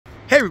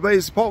Hey everybody,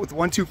 this is Paul with the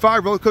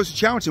 125 Roller Coaster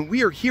Challenge, and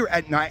we are here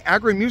at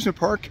Niagara Amusement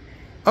Park,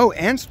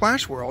 and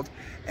Splash World,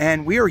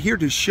 and we are here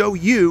to show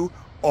you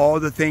all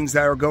the things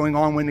that are going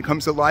on when it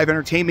comes to live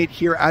entertainment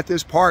here at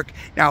this park.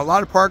 Now, a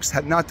lot of parks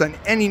have not done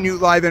any new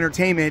live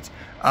entertainment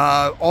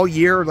all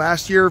year,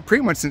 last year,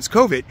 pretty much since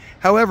COVID.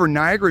 However,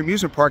 Niagara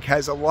Amusement Park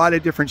has a lot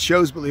of different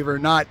shows, believe it or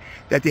not,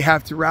 that they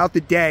have throughout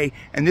the day,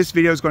 and this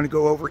video is going to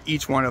go over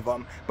each one of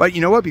them. But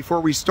you know what?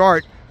 Before we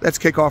start, let's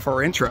kick off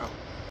our intro.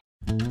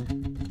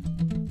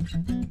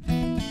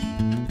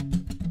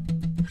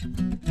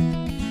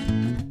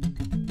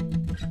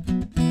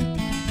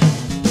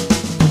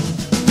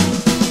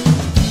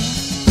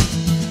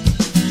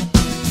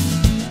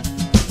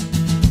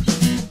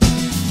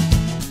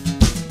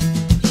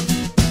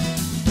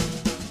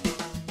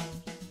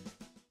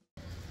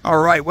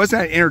 All right,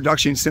 wasn't that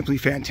introduction simply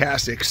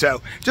fantastic?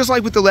 So just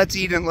like with the Let's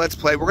Eat and Let's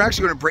Play, we're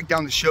actually going to break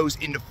down the shows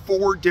into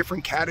 4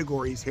 different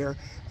categories here.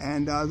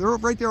 And they're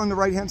right there on the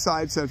right-hand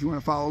side, so if you want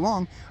to follow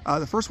along.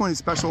 The first one is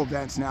special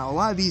events. Now, a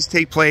lot of these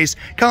take place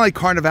kind of like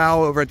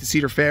Carnival over at the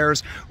Cedar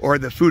Fairs or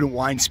the Food and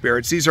Wine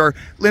Spirits. These are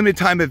limited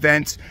time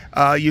events,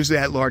 usually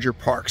at larger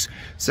parks.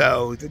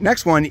 So the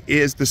next one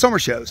is the summer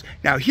shows.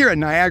 Now, here at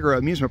Niagara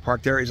Amusement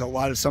Park, there is a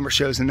lot of summer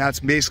shows, and that's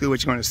basically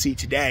what you're going to see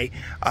today.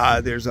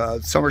 There's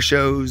summer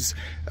shows,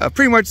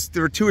 pretty much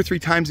there are 2 or 3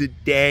 times a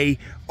day,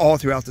 all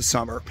throughout the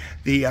summer.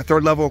 The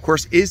third level, of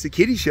course, is the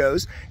kiddie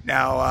shows.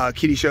 Now,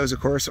 kiddie shows,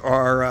 of course,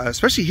 are,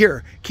 especially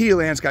here,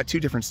 Kiddieland's got 2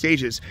 different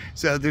stages.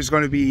 So there's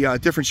going to be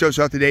different shows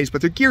throughout the days,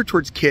 but they're geared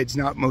towards kids,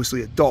 not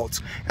mostly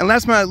adults. And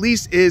last but not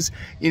least is,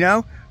 you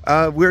know,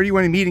 where do you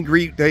want to meet and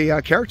greet the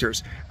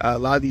characters? A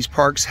lot of these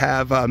parks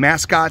have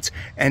mascots,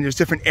 and there's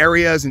different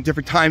areas and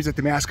different times that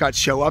the mascots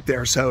show up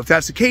there. So if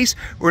that's the case,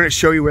 we're going to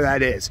show you where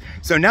that is.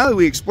 So now that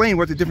we explained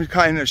what the different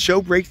kind of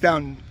show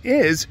breakdown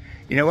is,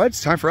 you know what?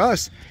 It's time for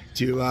us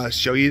to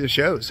show you the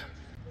shows.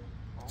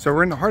 So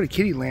we're in the heart of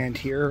Kiddieland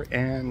here,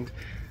 and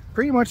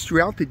pretty much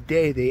throughout the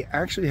day they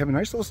actually have a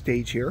nice little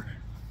stage here,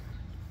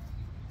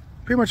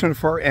 pretty much on the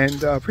far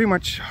end, pretty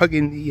much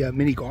hugging the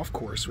mini golf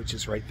course, which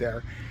is right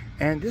there.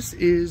 And this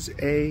is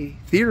a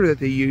theater that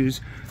they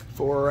use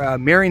for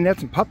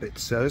marionettes and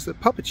puppets. So it's a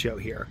puppet show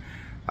here.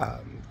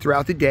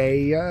 Throughout the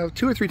day,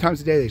 2 or 3 times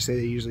a day they say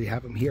they usually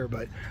have them here.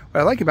 But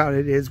what I like about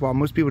it is, while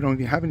most people don't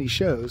even have any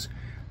shows,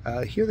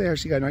 here they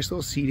actually got nice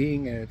little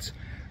seating, and it's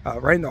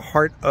right in the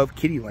heart of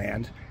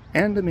Kiddieland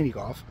and the mini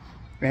golf,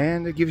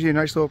 and it gives you a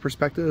nice little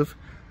perspective,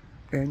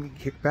 and you can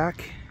kick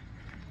back,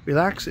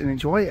 relax, and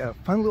enjoy a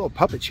fun little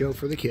puppet show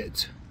for the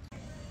kids.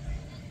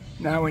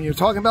 Now, when you're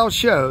talking about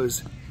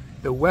shows,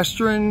 the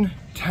Western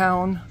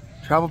Town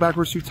Travel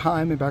Backwards Through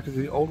Time and Back to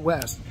the Old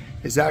West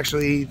is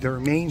actually their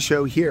main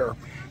show here,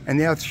 and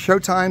they have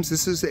Showtimes.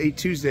 This is a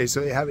Tuesday,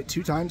 so they have it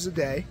 2 times a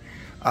day.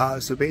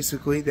 So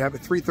basically they have a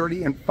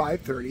 3:30 and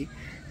 5:30.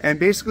 And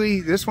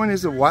basically, this one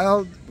is a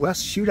Wild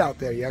West shootout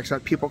there. You actually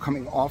have people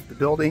coming off the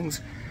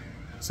buildings.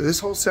 So this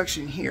whole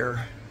section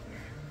here,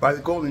 by the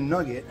Golden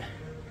Nugget,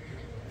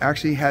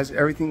 actually has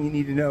everything you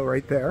need to know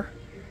right there.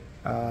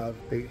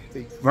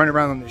 They run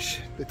around on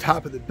the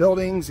top of the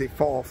buildings. They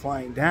fall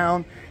flying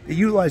down. They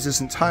utilize this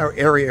entire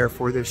area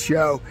for this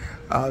show.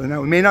 Now,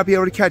 we may not be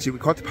able to catch it. We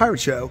call it the Pirate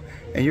Show,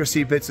 and you'll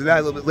see bits of that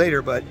a little bit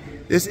later. But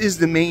this is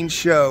the main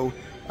show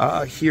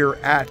here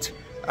at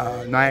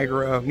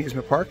Niagara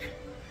Amusement Park.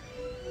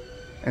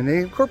 And they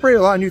incorporate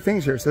a lot of new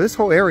things here. So this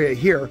whole area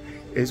here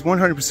is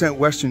 100%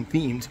 Western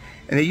themed,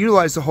 and they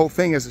utilize the whole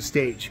thing as a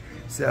stage.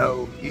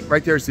 So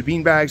right there's the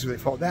beanbags where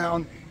they fall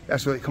down.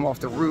 That's where they come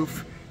off the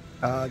roof.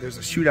 There's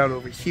a shootout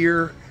over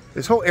here.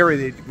 This whole area,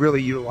 they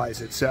really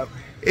utilize it. So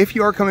if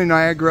you are coming to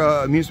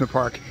Niagara Amusement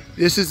Park,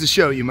 this is the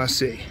show you must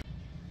see.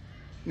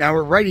 Now,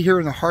 we're right here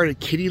in the heart of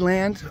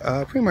Kiddieland,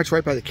 pretty much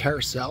right by the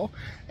carousel,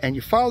 and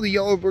you follow the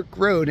yellow brick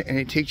road and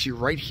it takes you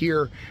right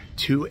here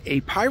to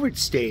a pirate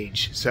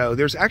stage. So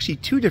there's actually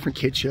 2 different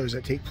kid shows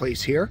that take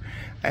place here,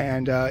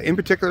 and in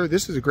particular,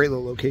 this is a great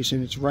little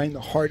location. It's right in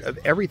the heart of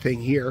everything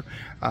here,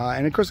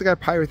 and of course they got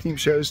pirate themed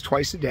shows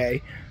twice a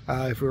day.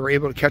 If we were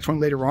able to catch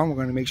one later on, we're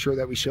going to make sure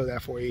that we show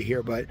that for you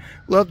here. But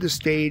love the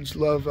stage,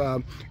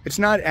 love it's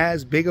not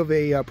as big of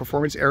a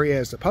performance area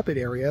as the puppet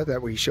area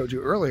that we showed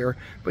you earlier,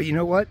 but you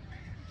know what?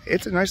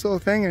 It's a nice little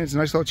thing, and it's a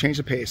nice little change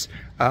of pace.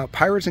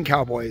 Pirates and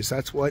cowboys,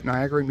 that's what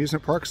Niagara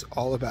Amusement Park's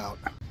all about.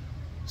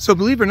 So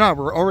believe it or not,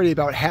 we're already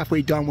about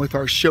halfway done with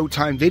our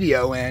Showtime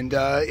video, and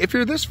if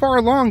you're this far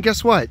along,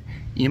 guess what?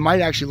 You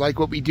might actually like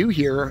what we do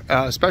here,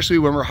 especially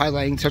when we're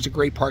highlighting such a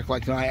great park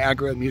like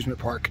Niagara Amusement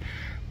Park.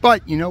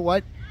 But you know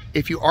what?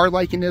 If you are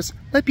liking this,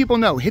 let people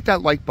know. Hit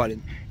that like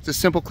button. It's a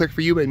simple click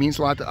for you, but it means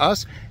a lot to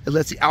us. It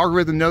lets the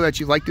algorithm know that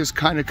you like this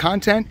kind of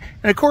content.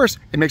 And of course,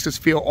 it makes us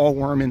feel all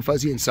warm and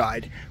fuzzy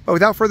inside. But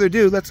without further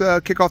ado, let's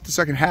kick off the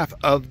second half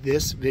of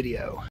this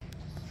video.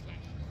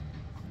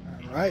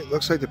 All right,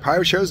 looks like the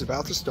pirate show is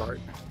about to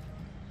start.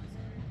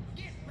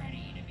 Get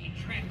ready to be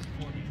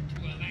transported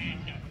to a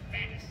land of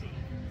fantasy,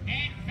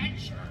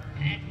 adventure,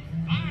 and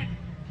fun.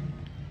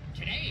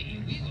 Today,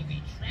 we will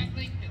be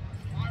traveling to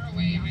the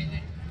faraway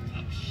island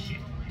of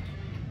Shipwreck,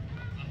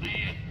 a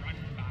land run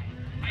by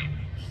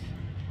pirates.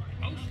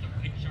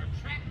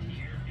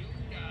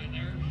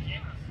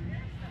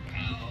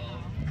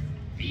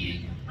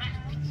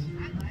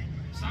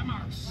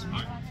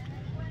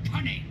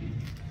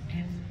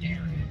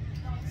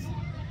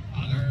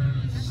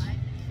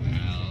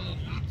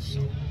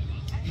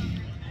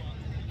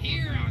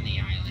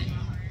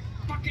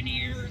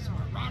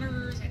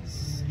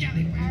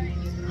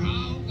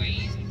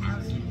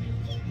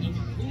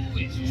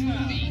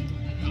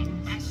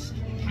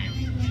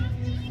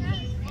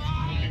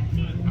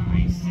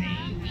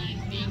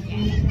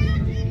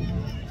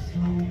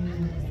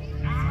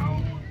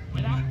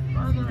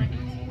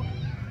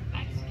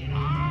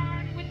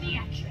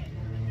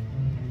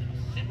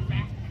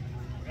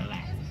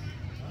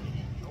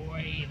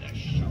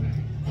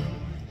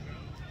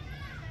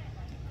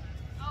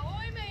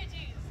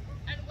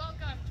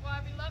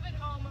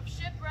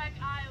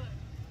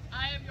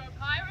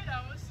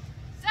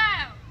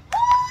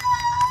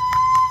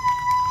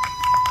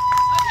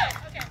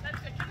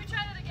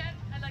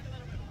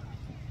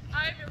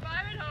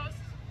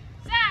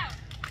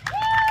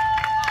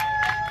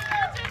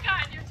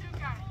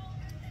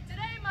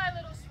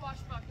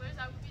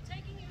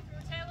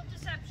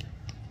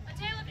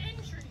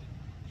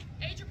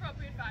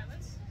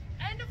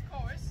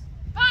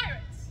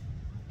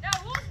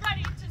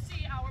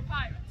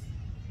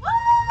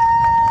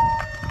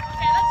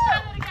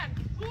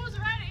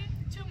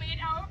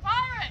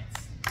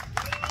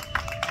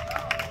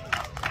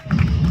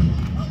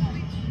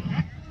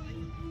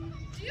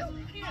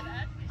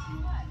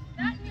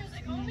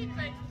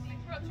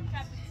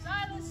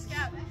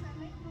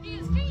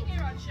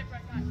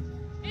 Shipwreck Island.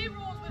 He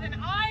rules with an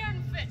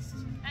iron fist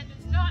and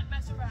does not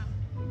mess around.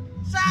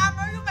 Sam,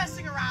 are you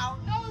messing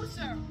around? No,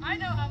 sir. I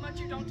know how much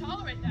you don't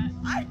tolerate that.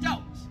 I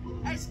don't.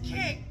 As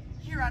king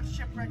here on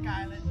Shipwreck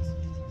Island,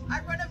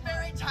 I run a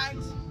very tight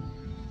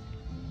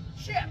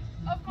ship.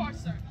 Of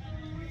course, sir.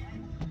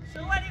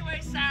 So anyway,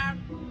 Sam,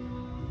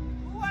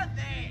 who are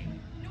they?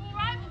 New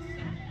arrivals,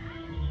 sir.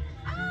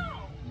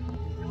 Oh,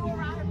 new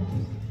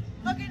arrivals.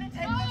 Looking to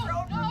take this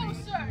road No, with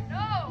me? sir,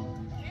 no.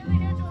 Merely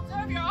here to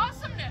observe your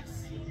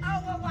awesomeness.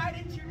 Oh, well, why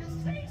didn't you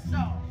just say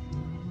so?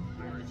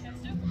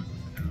 Chance to?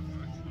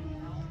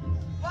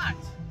 But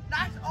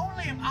not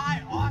only am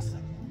I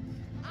awesome,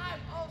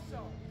 I'm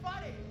also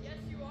funny. Yes,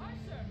 you are,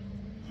 sir.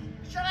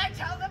 Should I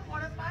tell them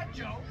one of my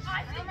jokes?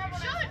 I think you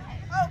should.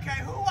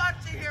 Okay, who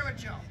wants to hear a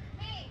joke?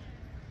 Me.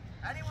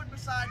 Anyone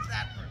besides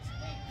that person?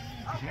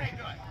 Okay,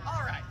 good.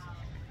 All right.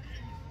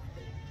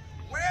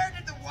 Where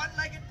did the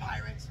one-legged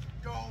pirates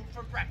go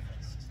for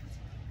breakfast?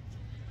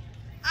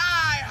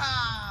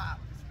 IHOP!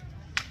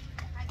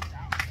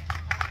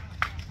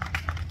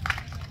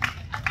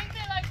 I think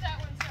they like that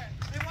one, sir.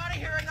 They want to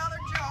hear another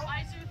joke?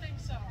 I do think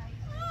so.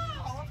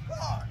 Oh, of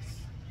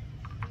course.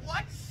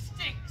 What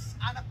stinks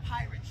on a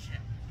pirate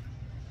ship?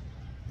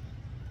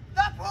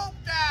 The poop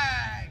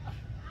tank!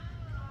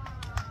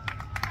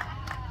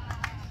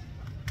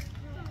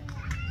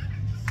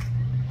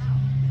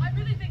 I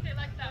really think they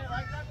like that You one.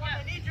 like that one? Yeah.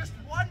 I need just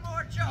one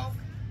more joke.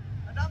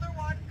 Another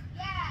one?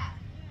 Yeah.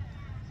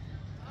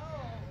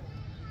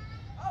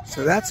 Oh. Okay,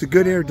 So that's a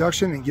good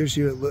introduction and gives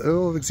you a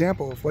little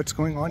example of what's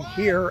going on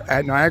here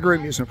at Niagara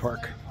Amusement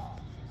Park.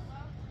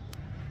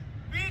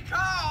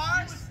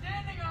 Because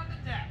standing on the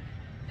deck.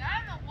 They're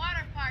at the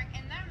water park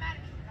and they're mad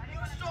at you.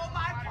 You stole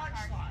my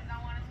punchline.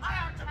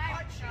 I ought to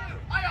punch you.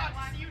 I ought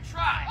to see you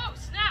try. Oh,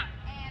 snap.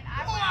 And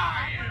Who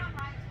are you?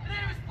 The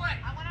name is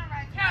Blake. I went on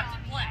rides.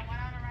 Captain Blake.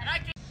 And I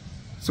can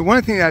So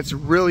one thing that's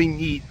really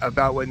neat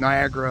about what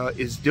Niagara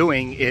is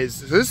doing is,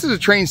 so this is a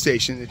train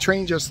station. The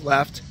train just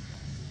left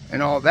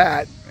and all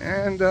that.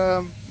 And,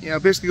 you know,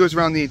 basically goes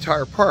around the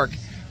entire park.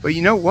 But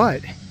you know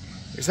what?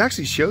 There's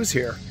actually shows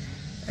here.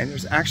 And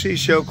there's actually a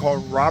show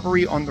called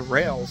Robbery on the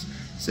Rails.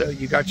 So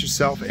you got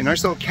yourself a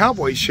nice little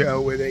cowboy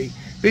show where they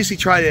basically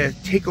try to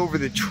take over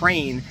the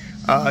train.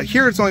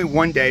 Here it's only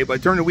one day, but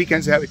during the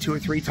weekends they have it 2 or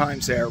 3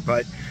 times there.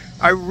 But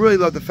I really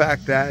love the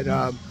fact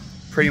that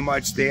pretty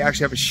much they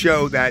actually have a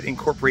show that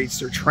incorporates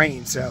their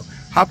train. So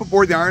hop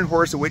aboard the Iron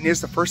Horse and witness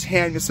the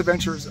first-hand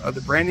misadventures of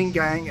the Brandon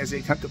gang as they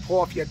attempt to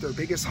pull off yet their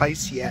biggest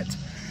heist yet.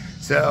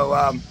 So,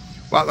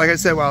 well, like I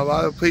said, while a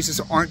lot of places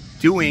aren't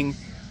doing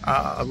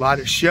a lot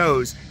of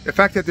shows, the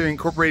fact that they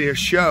incorporated a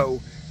show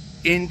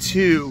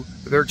into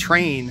their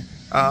train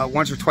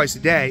once or twice a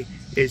day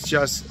is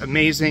just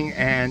amazing,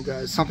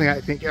 and something I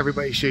think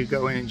everybody should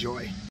go and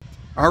enjoy.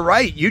 All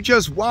right, you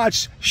just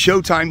watched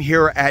Showtime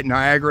here at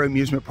Niagara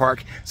Amusement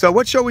Park. So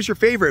what show was your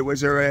favorite?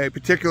 Was there a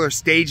particular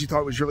stage you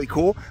thought was really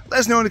cool?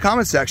 Let us know in the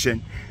comment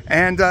section.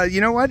 And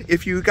you know what?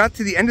 If you got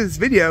to the end of this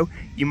video,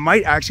 you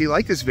might actually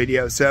like this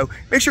video. So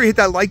make sure you hit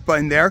that like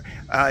button there.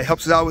 It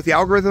helps us out with the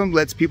algorithm,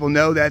 lets people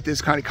know that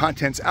this kind of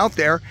content's out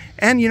there.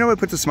 And you know, it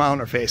puts a smile on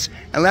our face.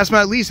 And last but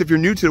not least, if you're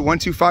new to the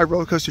 125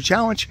 Roller Coaster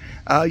Challenge,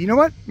 you know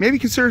what? Maybe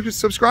consider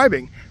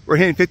subscribing. We're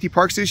hitting 50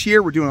 parks this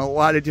year. We're doing a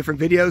lot of different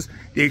videos,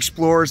 the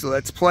Explorers, the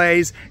Let's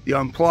Plays, the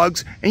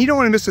Unplugs, and you don't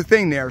want to miss a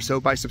thing there. So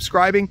by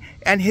subscribing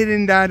and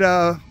hitting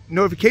that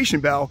notification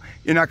bell,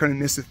 you're not going to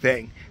miss a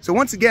thing. So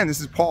once again, this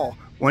is Paul,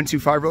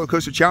 125 Roller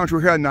Coaster Challenge.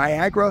 We're here at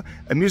Niagara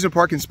Amusement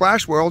Park and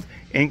Splash World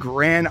in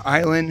Grand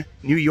Island,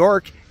 New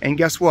York. And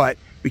guess what?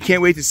 We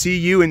can't wait to see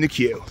you in the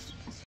queue.